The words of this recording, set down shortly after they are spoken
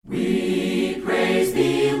Praise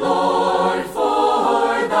thee, Lord,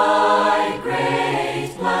 for thy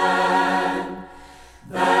great plan,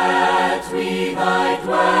 that we thy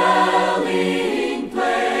dwelling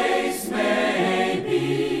place may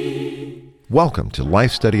be. Welcome to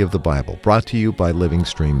Life Study of the Bible, brought to you by Living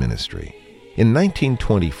Stream Ministry. In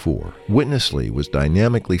 1924, Witness Lee was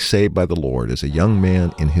dynamically saved by the Lord as a young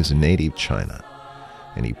man in his native China,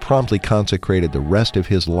 and he promptly consecrated the rest of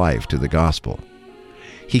his life to the gospel.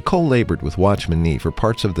 He co-labored with Watchman Nee for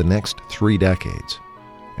parts of the next 3 decades,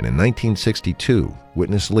 and in 1962,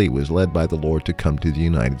 Witness Lee was led by the Lord to come to the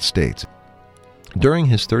United States. During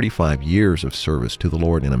his 35 years of service to the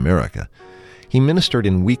Lord in America, he ministered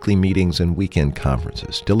in weekly meetings and weekend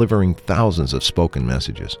conferences, delivering thousands of spoken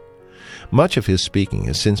messages. Much of his speaking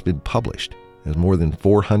has since been published as more than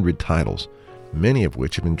 400 titles, many of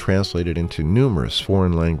which have been translated into numerous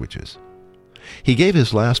foreign languages. He gave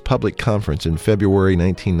his last public conference in February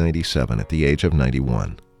 1997 at the age of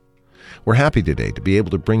 91. We're happy today to be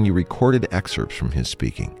able to bring you recorded excerpts from his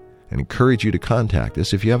speaking and encourage you to contact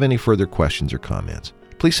us if you have any further questions or comments.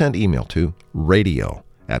 Please send email to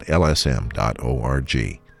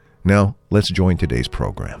radio@lsm.org. Now, let's join today's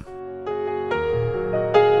program.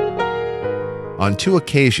 On 2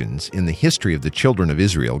 occasions in the history of the children of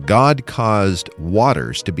Israel, God caused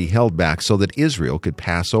waters to be held back so that Israel could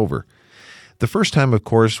pass over. The first time, of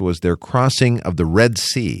course, was their crossing of the Red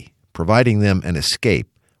Sea, providing them an escape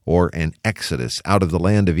or an exodus out of the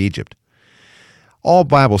land of Egypt. All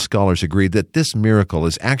Bible scholars agree that this miracle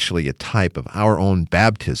is actually a type of our own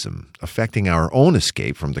baptism, affecting our own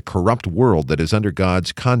escape from the corrupt world that is under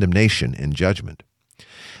God's condemnation and judgment.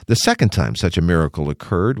 The second time such a miracle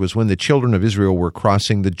occurred was when the children of Israel were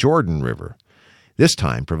crossing the Jordan River, this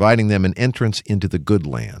time providing them an entrance into the good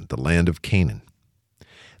land, the land of Canaan.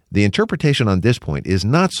 The interpretation on this point is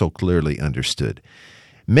not so clearly understood.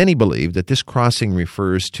 Many believe that this crossing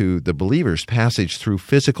refers to the believers' passage through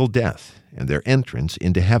physical death and their entrance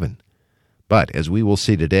into heaven. But, as we will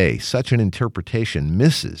see today, such an interpretation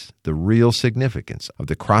misses the real significance of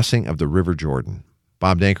the crossing of the River Jordan.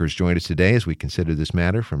 Bob Danker has joined us today as we consider this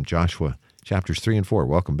matter from Joshua chapters 3 and 4.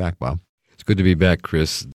 Welcome back, Bob. It's good to be back,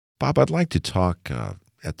 Chris. Bob, I'd like to talk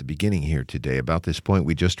at the beginning here today about this point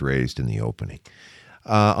we just raised in the opening.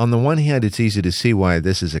 On the one hand, it's easy to see why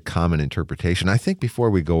this is a common interpretation. I think before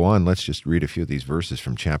we go on, let's just read a few of these verses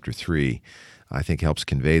from chapter 3. I think helps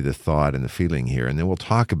convey the thought and the feeling here. And then we'll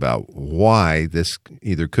talk about why this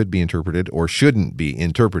either could be interpreted or shouldn't be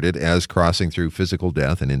interpreted as crossing through physical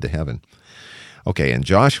death and into heaven. Okay, and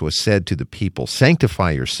Joshua said to the people,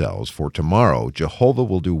 "Sanctify yourselves, for tomorrow Jehovah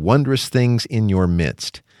will do wondrous things in your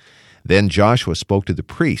midst." Then Joshua spoke to the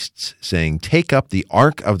priests, saying, "Take up the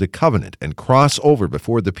ark of the covenant and cross over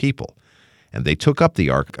before the people." And they took up the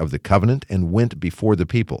ark of the covenant and went before the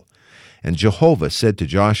people. And Jehovah said to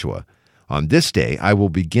Joshua, "On this day I will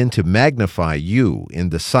begin to magnify you in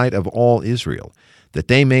the sight of all Israel, that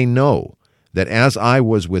they may know that as I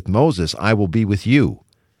was with Moses, I will be with you.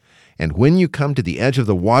 And when you come to the edge of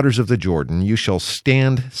the waters of the Jordan, you shall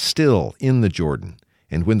stand still in the Jordan.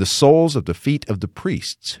 And when the soles of the feet of the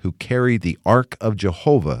priests who carry the ark of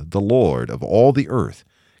Jehovah, the Lord of all the earth,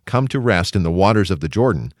 come to rest in the waters of the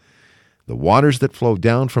Jordan, the waters that flow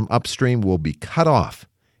down from upstream will be cut off,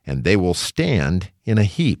 and they will stand in a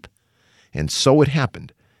heap." And so it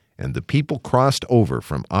happened, and the people crossed over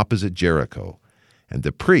from opposite Jericho. And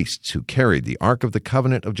the priests who carried the ark of the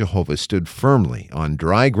covenant of Jehovah stood firmly on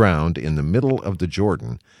dry ground in the middle of the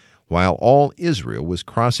Jordan, while all Israel was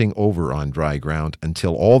crossing over on dry ground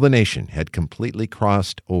until all the nation had completely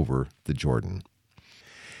crossed over the Jordan.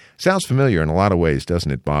 Sounds familiar in a lot of ways,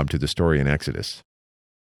 doesn't it, Bob, to the story in Exodus?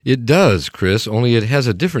 It does, Chris, only it has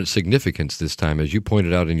a different significance this time. As you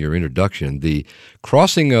pointed out in your introduction, the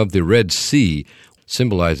crossing of the Red Sea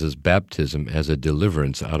symbolizes baptism as a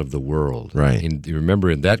deliverance out of the world. Right. You remember,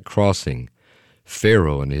 in that crossing,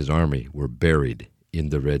 Pharaoh and his army were buried in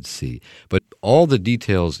the Red Sea. But all the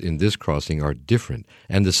details in this crossing are different,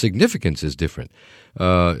 and the significance is different.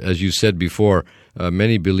 As you said before,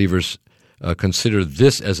 many believers consider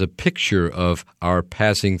this as a picture of our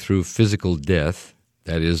passing through physical death,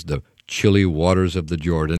 that is, the chilly waters of the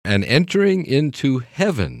Jordan, and entering into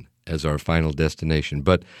heaven as our final destination.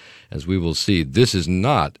 But as we will see, this is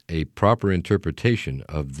not a proper interpretation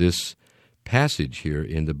of this passage here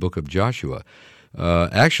in the book of Joshua.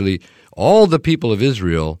 Actually, all the people of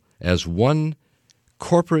Israel, as one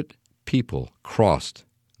corporate people, crossed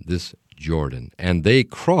this Jordan. And they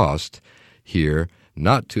crossed here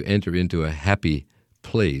not to enter into a happy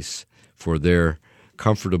place for their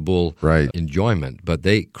comfortable enjoyment, but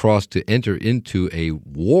they crossed to enter into a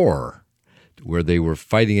war where they were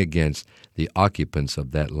fighting against the occupants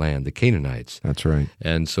of that land, the Canaanites. That's right.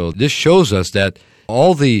 And so this shows us that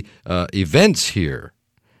all the events here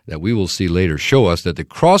that we will see later show us that the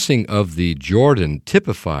crossing of the Jordan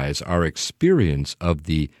typifies our experience of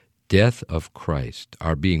the death of Christ,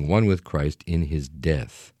 our being one with Christ in his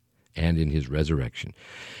death and in his resurrection.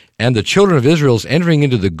 And the children of Israel's entering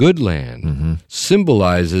into the good land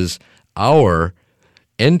symbolizes our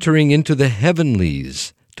entering into the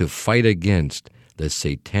heavenlies to fight against the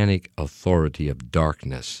satanic authority of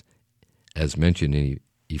darkness, as mentioned in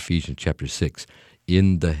Ephesians chapter 6,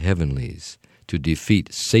 in the heavenlies, to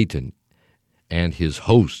defeat Satan and his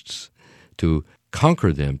hosts, to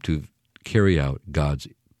conquer them, to carry out God's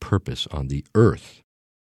purpose on the earth.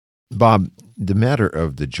 Bob, the matter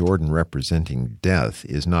of the Jordan representing death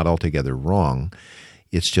is not altogether wrong.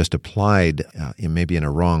 It's just applied maybe in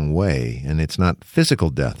a wrong way, and it's not physical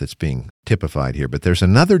death that's being typified here, but there's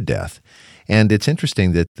another death. And it's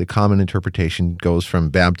interesting that the common interpretation goes from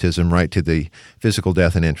baptism right to the physical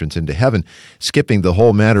death and entrance into heaven, skipping the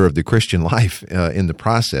whole matter of the Christian life in the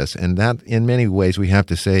process. And that, in many ways, we have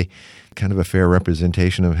to say, kind of a fair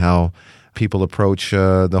representation of how people approach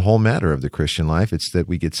the whole matter of the Christian life. It's that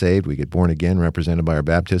we get saved, we get born again, represented by our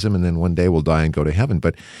baptism, and then one day we'll die and go to heaven.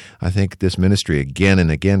 But I think this ministry again and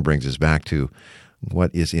again brings us back to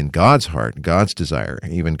what is in God's heart, God's desire,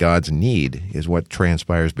 even God's need, is what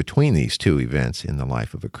transpires between these two events in the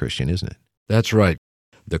life of a Christian, isn't it? That's right.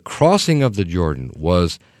 The crossing of the Jordan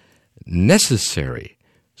was necessary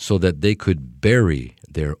so that they could bury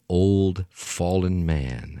their old fallen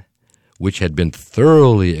man, which had been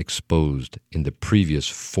thoroughly exposed in the previous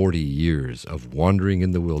 40 years of wandering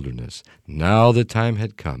in the wilderness. Now the time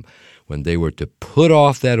had come when they were to put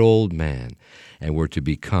off that old man and were to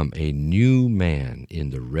become a new man in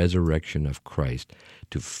the resurrection of Christ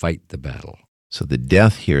to fight the battle. So the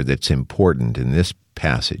death here that's important in this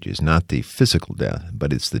passage is not the physical death,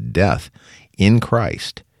 but it's the death in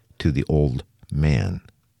Christ to the old man.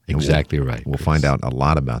 Exactly right. We'll find out a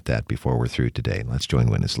lot about that before we're through today. Let's join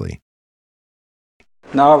Witness Lee.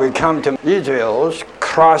 Now we come to Israel's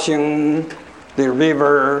crossing the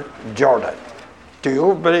river Jordan. Do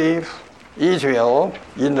you believe Israel,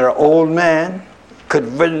 in their old man,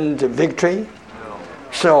 could win the victory? No.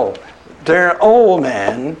 So their old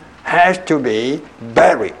man has to be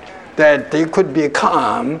buried, that they could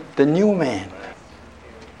become the new man.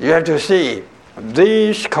 You have to see,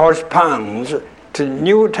 this corresponds to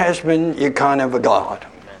New Testament economy of God.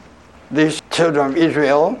 These children of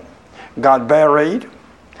Israel got buried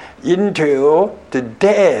into the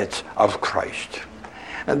death of Christ.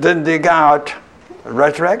 And then they got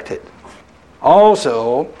resurrected.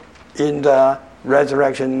 Also in the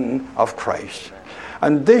resurrection of Christ.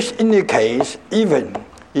 And this indicates even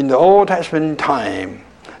in the Old Testament time,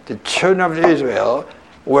 the children of Israel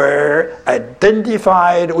were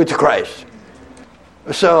identified with Christ.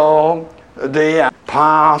 So they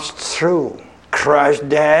passed through Christ's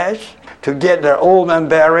death to get their old man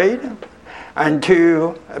buried and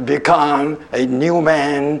to become a new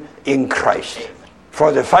man in Christ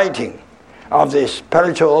for the fighting of the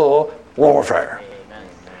spiritual warfare.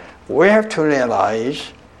 We have to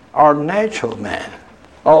realize our natural man,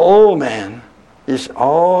 our old man, is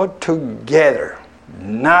altogether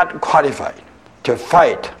not qualified to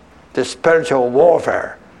fight the spiritual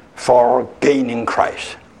warfare for gaining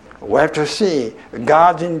Christ. We have to see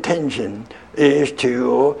God's intention is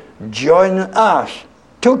to join us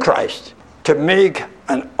to Christ, to make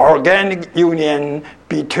an organic union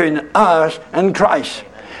between us and Christ.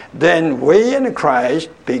 Then we and Christ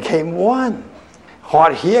became one.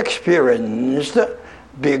 What he experienced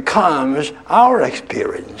becomes our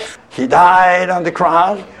experience. He died on the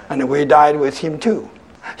cross, and we died with him too.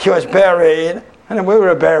 He was buried, and we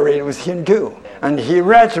were buried with him too. And he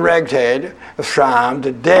resurrected from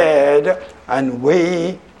the dead, and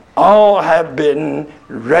we all have been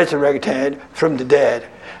resurrected from the dead.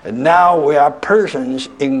 And now we are persons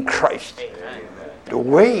in Christ.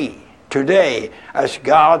 We, today, as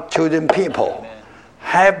God's chosen people,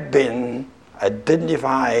 have been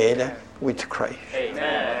identified with Christ.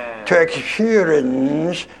 Amen. To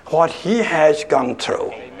experience what he has gone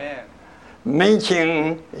through. Amen.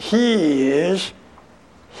 Making his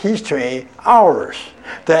history ours,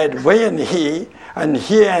 that we and he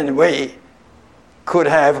and we could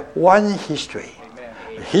have one history. Amen.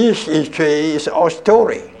 His history is our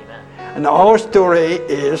story. Amen. And our story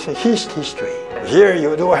is his history. Here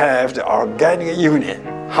you do have the organic union.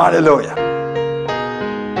 Hallelujah.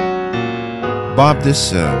 Bob,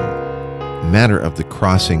 this matter of the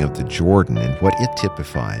crossing of the Jordan and what it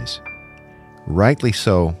typifies, rightly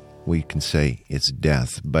so, we can say it's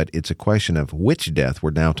death, but it's a question of which death we're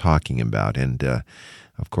now talking about. And,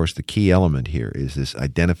 of course, the key element here is this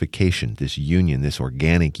identification, this union, this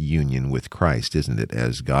organic union with Christ, isn't it,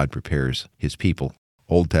 as God prepares his people,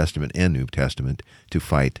 Old Testament and New Testament, to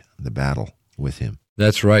fight the battle with him.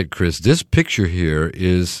 That's right, Chris. This picture here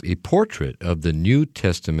is a portrait of the New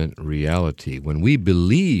Testament reality. When we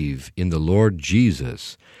believe in the Lord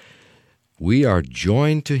Jesus, we are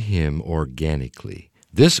joined to him organically.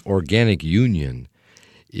 This organic union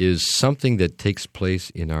is something that takes place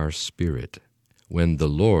in our spirit when the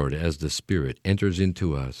Lord, as the Spirit, enters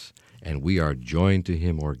into us and we are joined to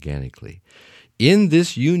him organically. In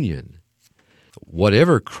this union,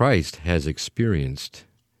 whatever Christ has experienced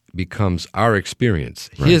becomes our experience.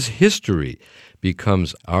 Right. His history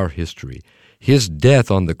becomes our history. His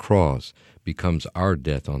death on the cross becomes our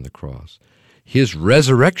death on the cross. His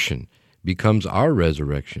resurrection becomes our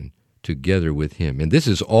resurrection together with him. And this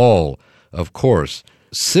is all, of course,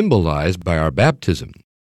 symbolized by our baptism.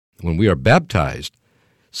 When we are baptized,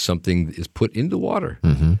 something is put into water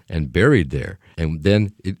and buried there, and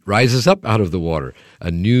then it rises up out of the water, a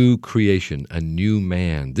new creation, a new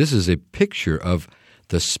man. This is a picture of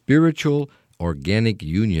the spiritual organic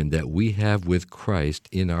union that we have with Christ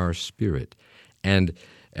in our spirit. And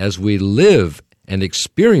as we live and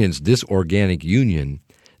experience this organic union,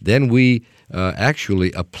 then we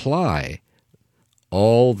actually apply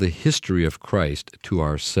all the history of Christ to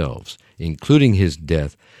ourselves, including his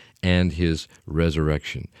death and his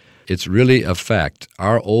resurrection. It's really a fact.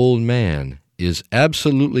 Our old man is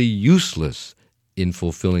absolutely useless in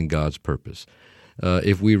fulfilling God's purpose.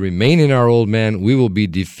 If we remain in our old man, we will be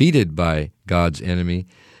defeated by God's enemy,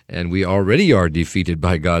 and we already are defeated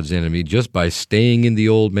by God's enemy just by staying in the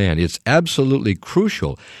old man. It's absolutely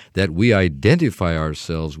crucial that we identify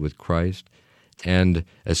ourselves with Christ, and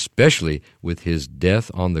especially with his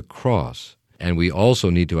death on the cross. And we also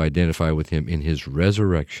need to identify with him in his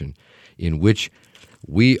resurrection, in which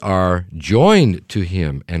we are joined to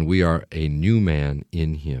him and we are a new man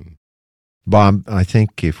in him. Bob, I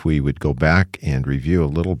think if we would go back and review a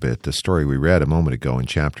little bit the story we read a moment ago in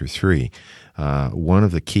chapter 3, one of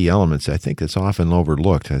the key elements I think that's often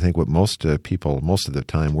overlooked, I think what most people, most of the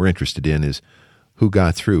time, we're interested in is who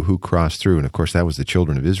got through, who crossed through. And of course, that was the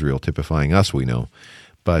children of Israel, typifying us, we know.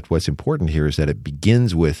 But what's important here is that it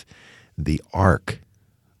begins with the ark.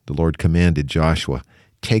 The Lord commanded Joshua,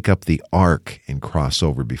 take up the ark and cross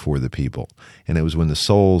over before the people. And it was when the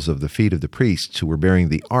soles of the feet of the priests who were bearing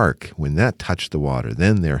the ark, when that touched the water,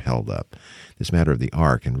 then they're held up. This matter of the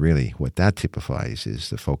ark, and really what that typifies,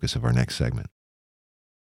 is the focus of our next segment.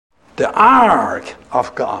 The ark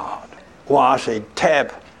of God was a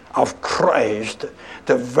type of Christ,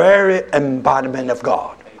 the very embodiment of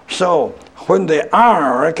God. So when the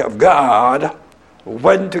ark of God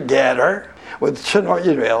went together with the children of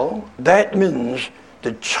Israel, that means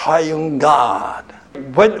the triune God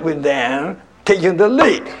went with them, taking the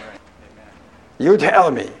lead. You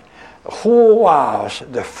tell me, who was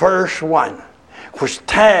the first one who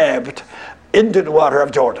stepped into the water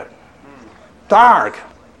of Jordan? The ark,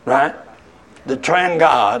 right? The triune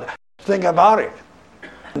God. Think about it.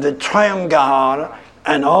 The triune God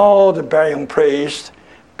and all the burying priests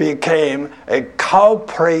became a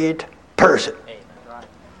corporate person.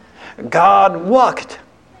 God worked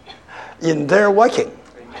in their working,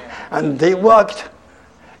 and they worked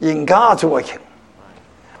in God's working.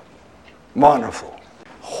 Wonderful.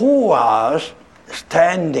 Who was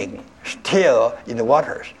standing still in the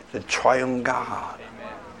waters? The triune God.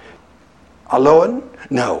 Alone?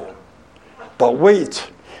 No. But with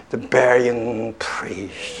the burying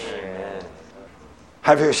priest.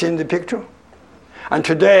 Have you seen the picture? And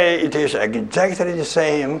today it is exactly the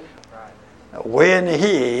same when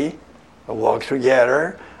he walked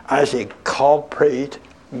together as a corporate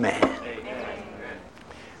man.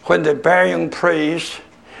 When the burying priests,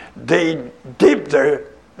 they dip their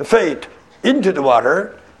feet into the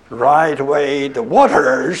water, right away the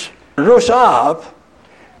waters rose up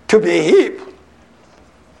to be a heap.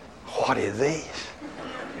 What is this?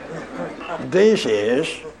 This is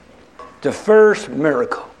the first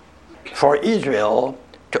miracle for Israel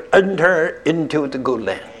to enter into the good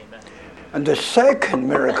land. And the second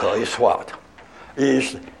miracle is what?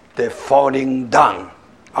 Is the falling down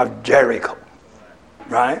of Jericho.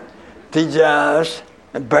 Right? They just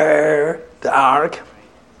bear the ark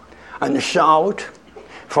and shout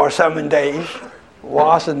for 7 days.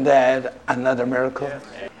 Wasn't that another miracle?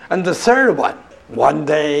 And the third one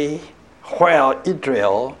day while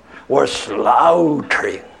Israel was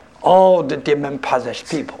slaughtering all the demon-possessed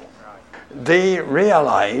people, they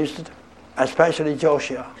realized, especially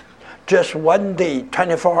Joshua, just one day,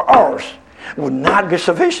 24 hours, would not be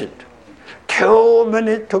sufficient. Too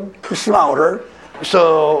many to slaughter.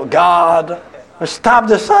 So God stopped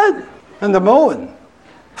the sun and the moon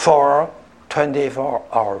for 24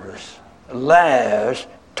 hours, last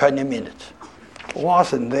 20 minutes.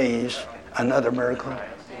 Wasn't this another miracle?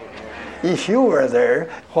 If you were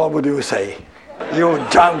there, what would you say? You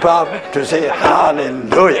would jump up to say,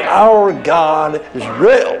 hallelujah. Our God is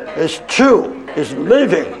real, is true, is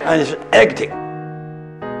living, and is acting.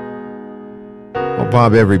 Well,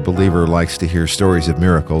 Bob, every believer likes to hear stories of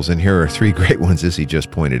miracles, and here are three great ones, as he just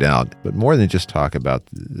pointed out. But more than just talk about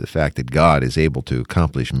the fact that God is able to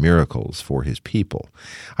accomplish miracles for his people,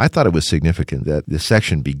 I thought it was significant that this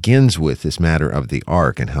section begins with this matter of the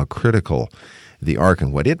ark and how critical the ark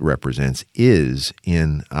and what it represents is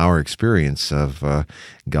in our experience of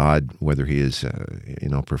God, whether he is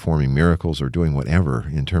performing miracles or doing whatever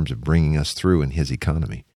in terms of bringing us through in his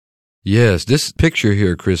economy. Yes, this picture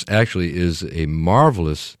here, Chris, actually is a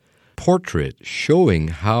marvelous portrait showing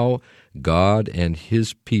how God and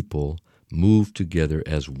his people move together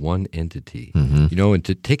as one entity. Mm-hmm. You know,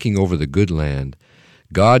 into taking over the good land,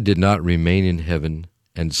 God did not remain in heaven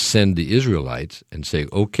and send the Israelites and say,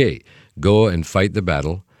 okay, go and fight the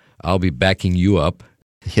battle. I'll be backing you up,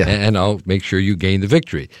 and I'll make sure you gain the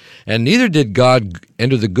victory. And neither did God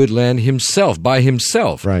enter the good land himself, by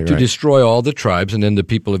himself, to destroy all the tribes, and then the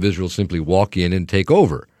people of Israel simply walk in and take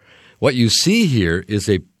over. What you see here is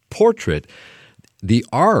a portrait, the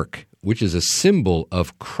ark, which is a symbol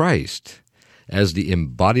of Christ as the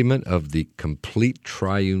embodiment of the complete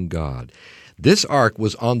triune God. This ark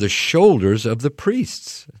was on the shoulders of the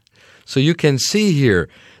priests. So you can see here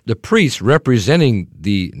the priests representing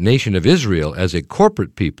the nation of Israel as a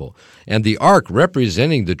corporate people, and the ark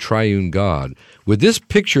representing the triune God. With this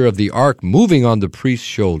picture of the ark moving on the priest's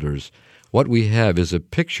shoulders, what we have is a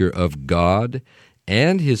picture of God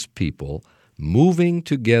and his people moving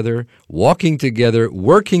together, walking together,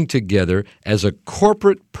 working together as a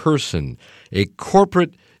corporate person, a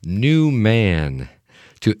corporate new man,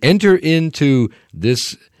 to enter into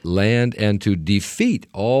this land and to defeat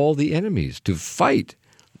all the enemies, to fight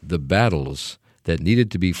the battles that needed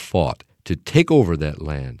to be fought, to take over that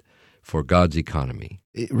land for God's economy.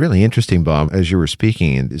 Really interesting, Bob, as you were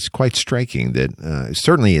speaking, and it's quite striking that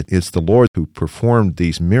certainly it's the Lord who performed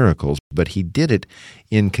these miracles, but he did it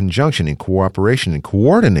in conjunction, in cooperation, in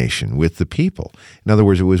coordination with the people. In other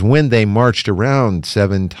words, it was when they marched around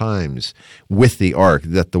 7 times with the ark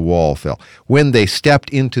that the wall fell. When they stepped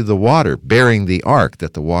into the water bearing the ark,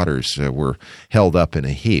 that the waters were held up in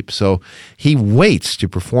a heap. So he waits to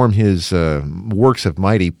perform his works of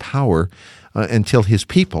mighty power until his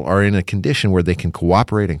people are in a condition where they can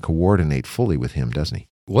cooperate and coordinate fully with him, doesn't he?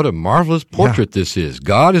 What a marvelous portrait this is.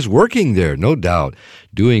 God is working there, no doubt,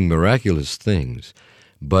 doing miraculous things.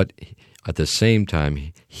 But at the same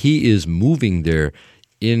time, he is moving there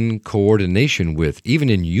in coordination with, even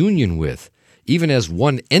in union with, even as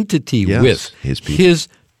one entity with his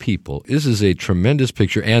people. This is a tremendous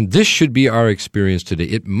picture, and this should be our experience today.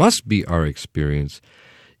 It must be our experience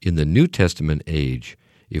in the New Testament age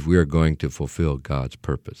if we are going to fulfill God's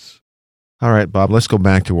purpose. All right, Bob, let's go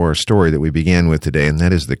back to our story that we began with today, and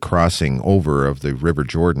that is the crossing over of the River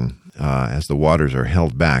Jordan as the waters are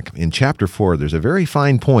held back. In chapter 4, there's a very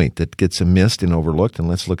fine point that gets missed and overlooked, and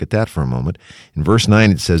let's look at that for a moment. In verse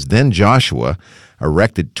 9, it says, "Then Joshua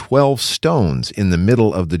erected 12 stones in the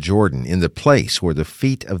middle of the Jordan, in the place where the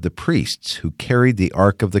feet of the priests who carried the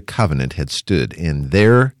Ark of the Covenant had stood, and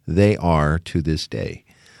there they are to this day."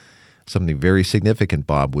 Something very significant,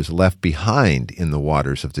 Bob, was left behind in the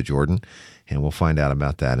waters of the Jordan, and we'll find out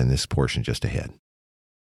about that in this portion just ahead.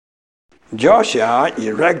 Joshua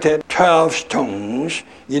erected 12 stones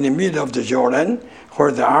in the middle of the Jordan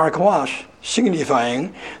where the ark was,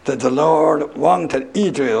 signifying that the Lord wanted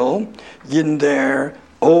Israel in their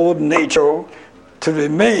old nature to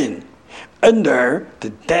remain under the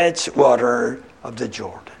dead water of the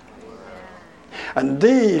Jordan. And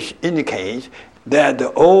this indicates that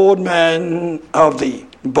the old man of the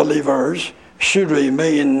believers should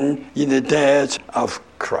remain in the death of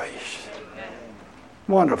Christ.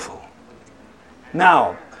 Wonderful.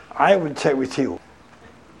 Now, I will check with you.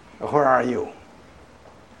 Where are you?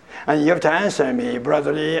 And you have to answer me,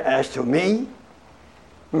 brotherly, as to me.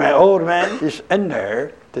 My old man is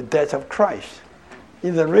under the death of Christ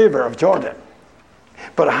in the river of Jordan.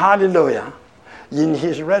 But hallelujah, in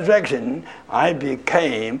his resurrection, I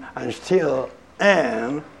became and still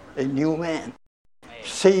am a new man,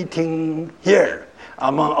 sitting here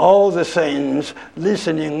among all the saints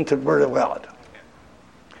listening to the word of God.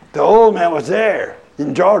 The old man was there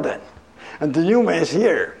in Jordan, and the new man is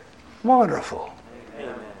here. Wonderful.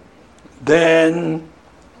 Then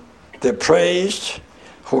the priest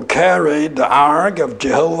who carried the ark of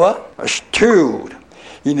Jehovah stood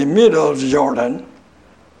in the middle of the Jordan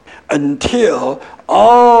until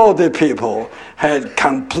all the people had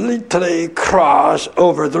completely crossed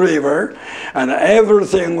over the river and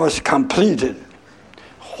everything was completed.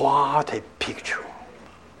 What a picture.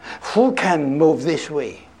 Who can move this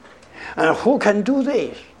way? And who can do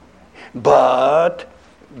this? But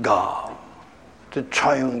God, the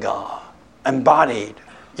triune God, embodied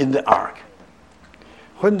in the ark.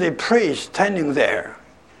 When the priest standing there,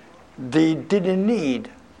 they didn't need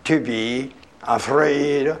to be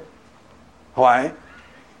afraid. Why?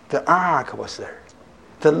 The ark was there.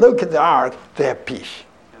 They look at the ark, they have peace.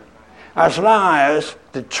 As long as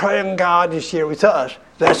the triune God is here with us,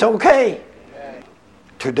 that's okay.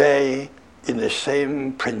 Today, in the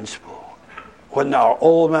same principle, when our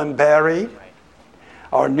old man buried,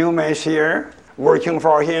 our new man is here, working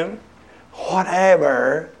for him,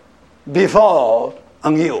 whatever befall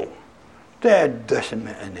on you, that doesn't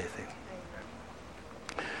mean anything.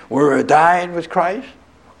 We were died with Christ,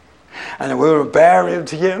 and we were buried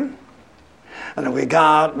with him, and we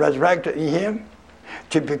got resurrected in him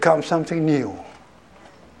to become something new.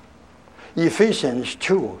 Ephesians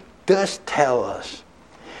 2 does tell us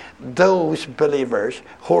those believers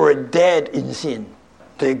who were dead in sin,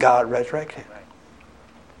 they got resurrected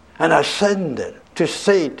and ascended to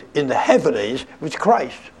sit in the heavens with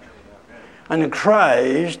Christ. And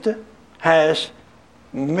Christ has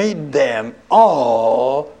made them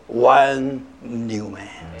all one new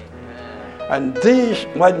man. And this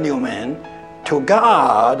one new man, to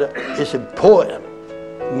God, is a poem,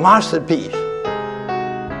 masterpiece.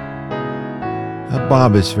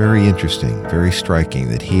 Bob, it's very interesting, very striking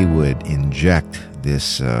that he would inject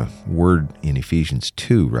this word in Ephesians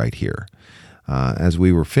 2 right here. As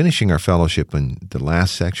we were finishing our fellowship in the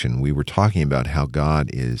last section, we were talking about how God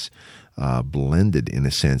is blended, in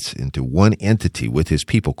a sense, into one entity with his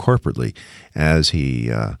people corporately as he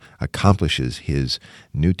accomplishes his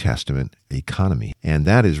New Testament economy. And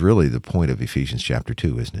that is really the point of Ephesians chapter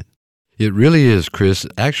 2, isn't it? It really is, Chris.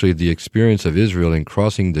 Actually, the experience of Israel in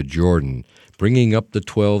crossing the Jordan, bringing up the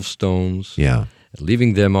 12 stones,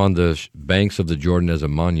 leaving them on the banks of the Jordan as a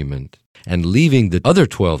monument, and leaving the other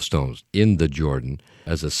 12 stones in the Jordan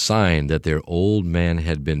as a sign that their old man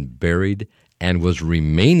had been buried and was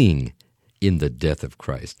remaining in the death of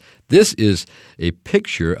Christ. This is a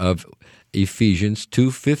picture of Ephesians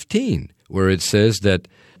 2:15, where it says that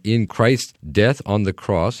in Christ's death on the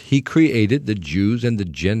cross, he created the Jews and the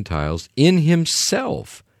Gentiles in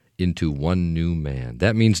himself into one new man.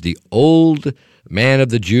 That means the old man of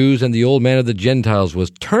the Jews and the old man of the Gentiles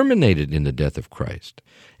was terminated in the death of Christ.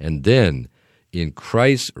 And then, in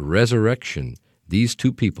Christ's resurrection, these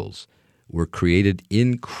two peoples were created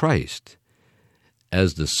in Christ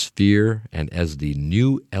as the sphere and as the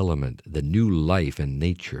new element, the new life and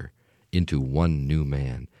nature into one new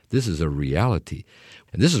man. This is a reality.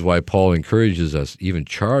 And this is why Paul encourages us, even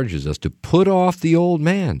charges us, to put off the old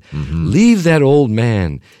man. Leave that old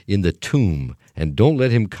man in the tomb and don't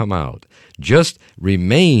let him come out. Just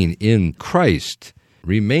remain in Christ.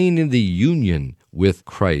 Remain in the union with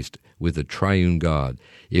Christ, with the triune God.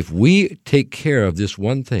 If we take care of this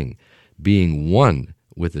one thing, being one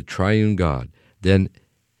with the triune God, then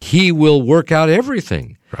he will work out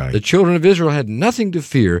everything. Right. The children of Israel had nothing to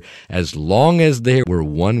fear as long as they were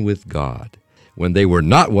one with God. When they were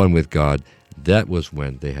not one with God, that was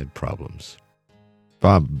when they had problems.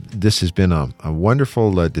 Bob, this has been a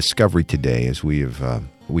wonderful discovery today as we have,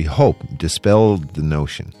 we hope, dispelled the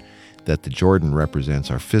notion that the Jordan represents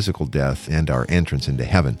our physical death and our entrance into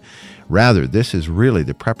heaven. Rather, this is really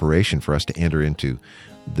the preparation for us to enter into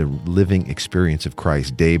the living experience of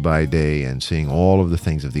Christ day by day and seeing all of the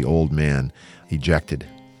things of the old man ejected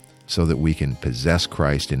so that we can possess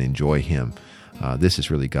Christ and enjoy him. This is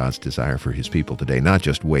really God's desire for his people today, not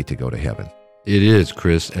just wait to go to heaven. It is,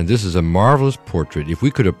 Chris, and this is a marvelous portrait. If we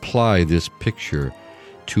could apply this picture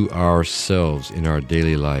to ourselves in our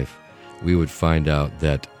daily life, we would find out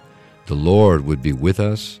that the Lord would be with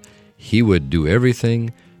us. He would do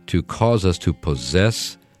everything to cause us to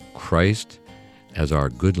possess Christ as our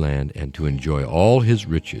good land and to enjoy all his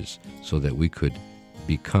riches so that we could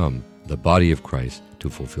become the body of Christ to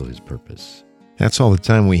fulfill his purpose. That's all the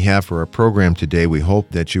time we have for our program today. We hope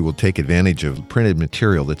that you will take advantage of printed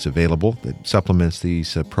material that's available that supplements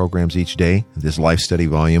these programs each day. This life study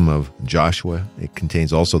volume of Joshua, it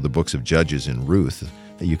contains also the books of Judges and Ruth.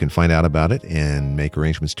 You can find out about it and make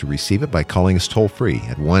arrangements to receive it by calling us toll-free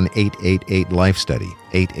at 1-888-LIFE-STUDY,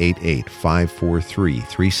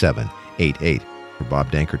 888-543-3788. For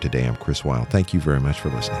Bob Danker today, I'm Chris Weil. Thank you very much for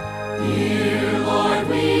listening. Dear Lord,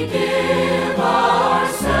 we give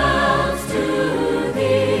ourselves to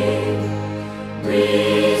Thee.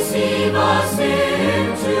 Receive us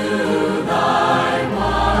into Thy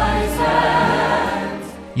wise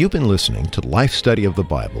hands. You've been listening to Life Study of the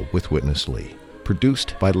Bible with Witness Lee,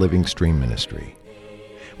 produced by Living Stream Ministry.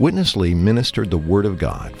 Witness Lee ministered the Word of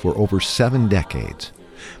God for over 7 decades.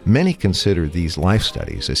 Many consider these life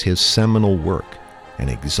studies as his seminal work, an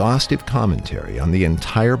exhaustive commentary on the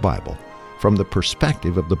entire Bible from the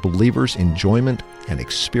perspective of the believer's enjoyment and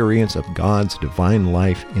experience of God's divine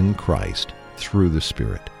life in Christ through the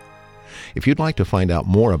Spirit. If you'd like to find out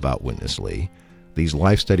more about Witness Lee, these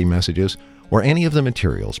life study messages, or any of the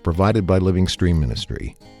materials provided by Living Stream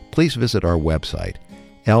Ministry, please visit our website,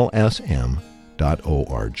 lsm.org.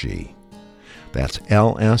 That's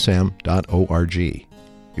lsm.org.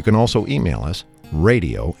 You can also email us,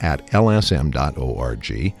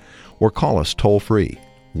 radio@lsm.org, or call us toll-free,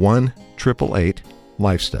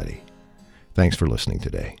 1-888-LIFE-STUDY. Thanks for listening today.